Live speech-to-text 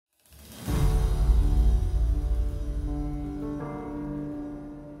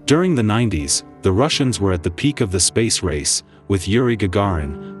During the 90s, the Russians were at the peak of the space race, with Yuri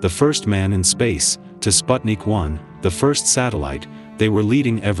Gagarin, the first man in space, to Sputnik 1, the first satellite. They were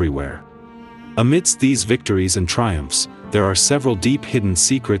leading everywhere. Amidst these victories and triumphs, there are several deep hidden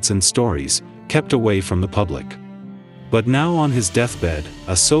secrets and stories, kept away from the public. But now on his deathbed,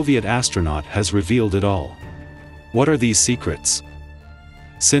 a Soviet astronaut has revealed it all. What are these secrets?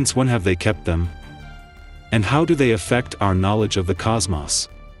 Since when have they kept them? And how do they affect our knowledge of the cosmos?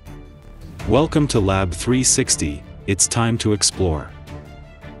 Welcome to Lab 360, it's time to explore.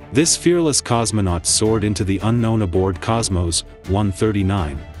 This fearless cosmonaut soared into the unknown aboard Cosmos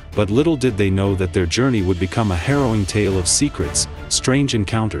 139, but little did they know that their journey would become a harrowing tale of secrets, strange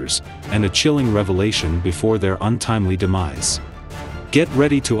encounters, and a chilling revelation before their untimely demise. Get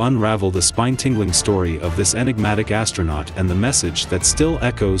ready to unravel the spine-tingling story of this enigmatic astronaut and the message that still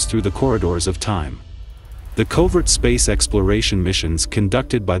echoes through the corridors of time. The covert space exploration missions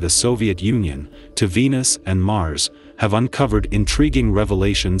conducted by the Soviet Union to Venus and Mars have uncovered intriguing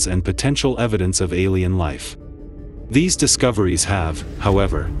revelations and potential evidence of alien life. These discoveries have,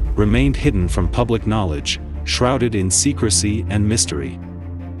 however, remained hidden from public knowledge, shrouded in secrecy and mystery.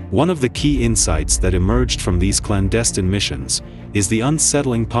 One of the key insights that emerged from these clandestine missions is the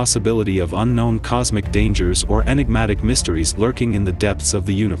unsettling possibility of unknown cosmic dangers or enigmatic mysteries lurking in the depths of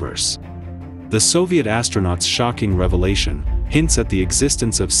the universe. The Soviet astronaut's shocking revelation hints at the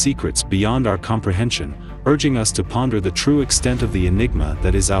existence of secrets beyond our comprehension, urging us to ponder the true extent of the enigma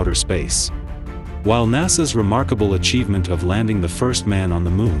that is outer space. While NASA's remarkable achievement of landing the first man on the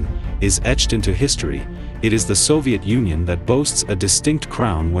moon is etched into history, it is the Soviet Union that boasts a distinct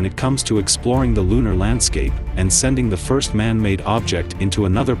crown when it comes to exploring the lunar landscape and sending the first man-made object into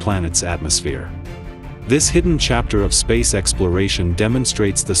another planet's atmosphere. This hidden chapter of space exploration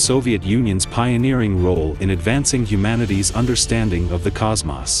demonstrates the Soviet Union's pioneering role in advancing humanity's understanding of the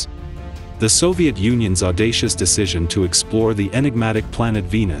cosmos. The Soviet Union's audacious decision to explore the enigmatic planet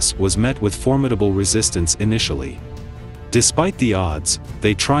Venus was met with formidable resistance initially. Despite the odds,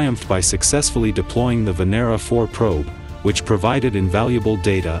 they triumphed by successfully deploying the Venera 4 probe, which provided invaluable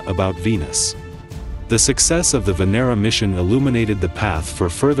data about Venus. The success of the Venera mission illuminated the path for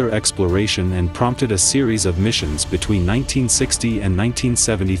further exploration and prompted a series of missions between 1960 and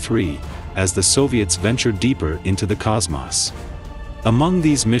 1973, as the Soviets ventured deeper into the cosmos. Among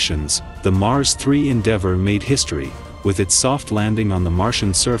these missions, the Mars 3 endeavor made history, with its soft landing on the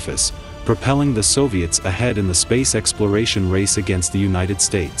Martian surface, propelling the Soviets ahead in the space exploration race against the United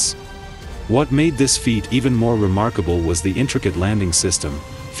States. What made this feat even more remarkable was the intricate landing system,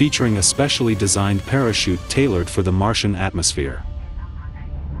 featuring a specially designed parachute tailored for the Martian atmosphere.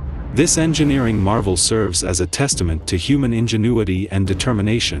 This engineering marvel serves as a testament to human ingenuity and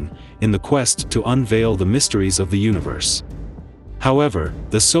determination in the quest to unveil the mysteries of the universe. However,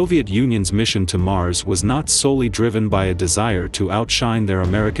 the Soviet Union's mission to Mars was not solely driven by a desire to outshine their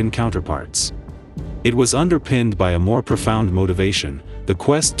American counterparts. It was underpinned by a more profound motivation: the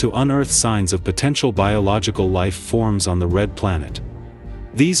quest to unearth signs of potential biological life forms on the Red Planet.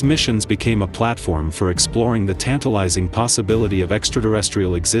 These missions became a platform for exploring the tantalizing possibility of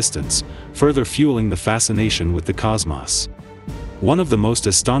extraterrestrial existence, further fueling the fascination with the cosmos. One of the most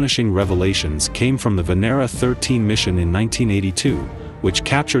astonishing revelations came from the Venera 13 mission in 1982, which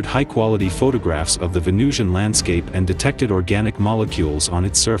captured high-quality photographs of the Venusian landscape and detected organic molecules on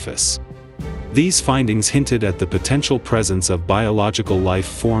its surface. These findings hinted at the potential presence of biological life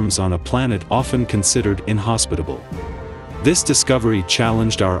forms on a planet often considered inhospitable. This discovery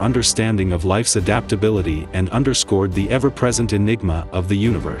challenged our understanding of life's adaptability and underscored the ever-present enigma of the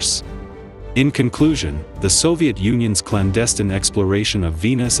universe. In conclusion, the Soviet Union's clandestine exploration of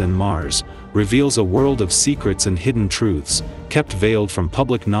Venus and Mars reveals a world of secrets and hidden truths, kept veiled from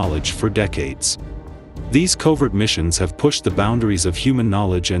public knowledge for decades. These covert missions have pushed the boundaries of human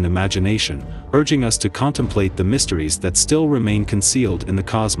knowledge and imagination, urging us to contemplate the mysteries that still remain concealed in the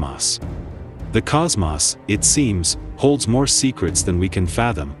cosmos. The cosmos, it seems, holds more secrets than we can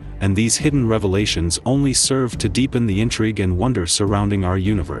fathom, and these hidden revelations only serve to deepen the intrigue and wonder surrounding our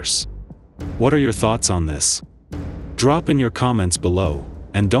universe. What are your thoughts on this? Drop in your comments below,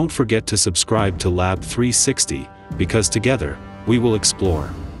 and don't forget to subscribe to Lab 360, because together, we will explore.